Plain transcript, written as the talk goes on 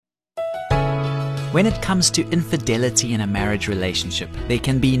When it comes to infidelity in a marriage relationship, there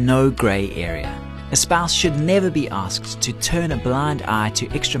can be no gray area. A spouse should never be asked to turn a blind eye to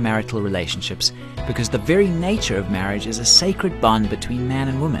extramarital relationships because the very nature of marriage is a sacred bond between man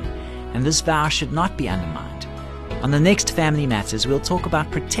and woman, and this vow should not be undermined. On the next Family Matters, we'll talk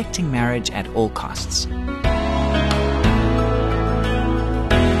about protecting marriage at all costs.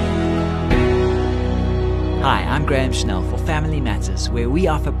 Hi, I'm Graham Schnell for Family Matters, where we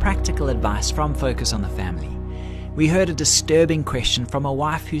offer practical advice from Focus on the Family. We heard a disturbing question from a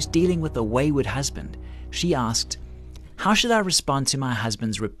wife who's dealing with a wayward husband. She asked, "How should I respond to my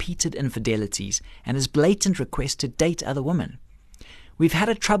husband's repeated infidelities and his blatant request to date other women? We've had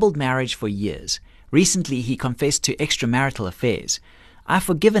a troubled marriage for years. Recently, he confessed to extramarital affairs. I've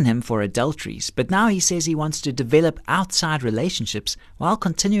forgiven him for adulteries, but now he says he wants to develop outside relationships while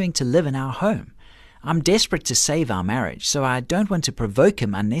continuing to live in our home. I'm desperate to save our marriage, so I don't want to provoke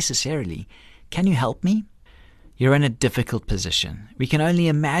him unnecessarily. Can you help me?" You're in a difficult position. We can only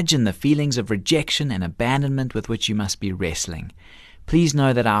imagine the feelings of rejection and abandonment with which you must be wrestling. Please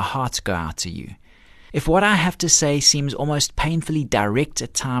know that our hearts go out to you. If what I have to say seems almost painfully direct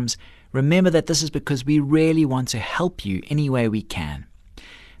at times, remember that this is because we really want to help you any way we can.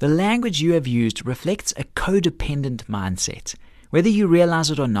 The language you have used reflects a codependent mindset. Whether you realize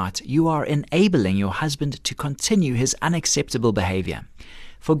it or not, you are enabling your husband to continue his unacceptable behavior.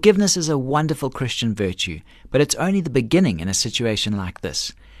 Forgiveness is a wonderful Christian virtue, but it's only the beginning in a situation like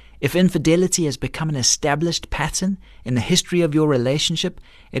this. If infidelity has become an established pattern in the history of your relationship,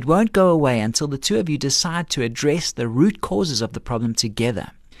 it won't go away until the two of you decide to address the root causes of the problem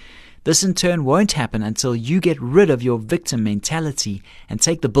together. This in turn won't happen until you get rid of your victim mentality and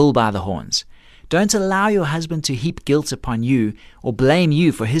take the bull by the horns. Don't allow your husband to heap guilt upon you or blame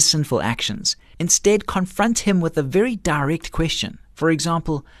you for his sinful actions. Instead, confront him with a very direct question. For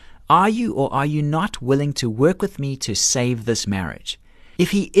example, are you or are you not willing to work with me to save this marriage?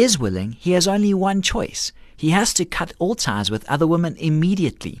 If he is willing, he has only one choice. He has to cut all ties with other women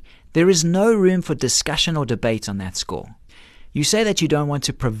immediately. There is no room for discussion or debate on that score. You say that you don't want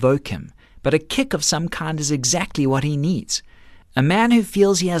to provoke him, but a kick of some kind is exactly what he needs. A man who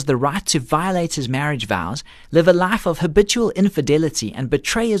feels he has the right to violate his marriage vows, live a life of habitual infidelity, and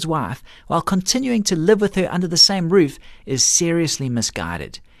betray his wife while continuing to live with her under the same roof is seriously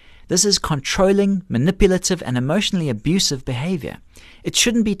misguided. This is controlling, manipulative, and emotionally abusive behavior. It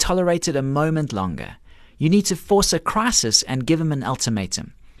shouldn't be tolerated a moment longer. You need to force a crisis and give him an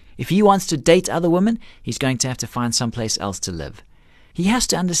ultimatum. If he wants to date other women, he's going to have to find someplace else to live. He has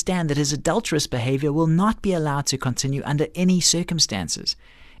to understand that his adulterous behavior will not be allowed to continue under any circumstances.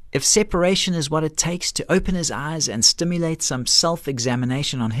 If separation is what it takes to open his eyes and stimulate some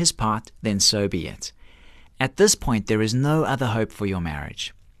self-examination on his part, then so be it. At this point, there is no other hope for your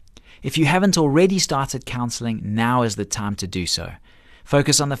marriage. If you haven't already started counseling, now is the time to do so.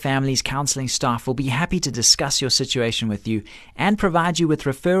 Focus on the Family's counseling staff will be happy to discuss your situation with you and provide you with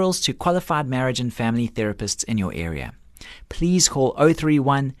referrals to qualified marriage and family therapists in your area. Please call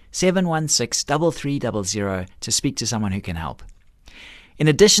 031-716-3300 to speak to someone who can help. In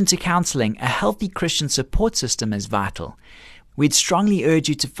addition to counseling, a healthy Christian support system is vital. We'd strongly urge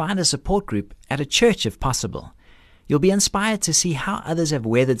you to find a support group at a church if possible. You'll be inspired to see how others have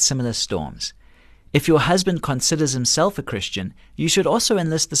weathered similar storms. If your husband considers himself a Christian, you should also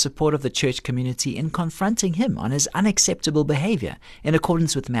enlist the support of the church community in confronting him on his unacceptable behavior in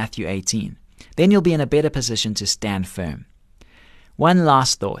accordance with Matthew 18. Then you'll be in a better position to stand firm. One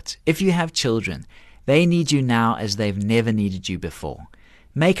last thought. If you have children, they need you now as they've never needed you before.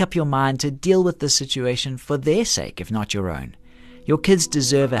 Make up your mind to deal with this situation for their sake, if not your own. Your kids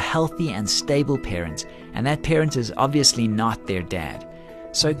deserve a healthy and stable parent, and that parent is obviously not their dad.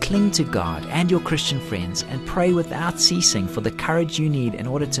 So cling to God and your Christian friends and pray without ceasing for the courage you need in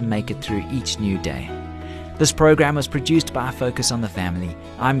order to make it through each new day. This program was produced by Focus on the Family.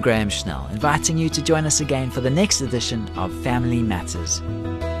 I'm Graham Schnell, inviting you to join us again for the next edition of Family Matters.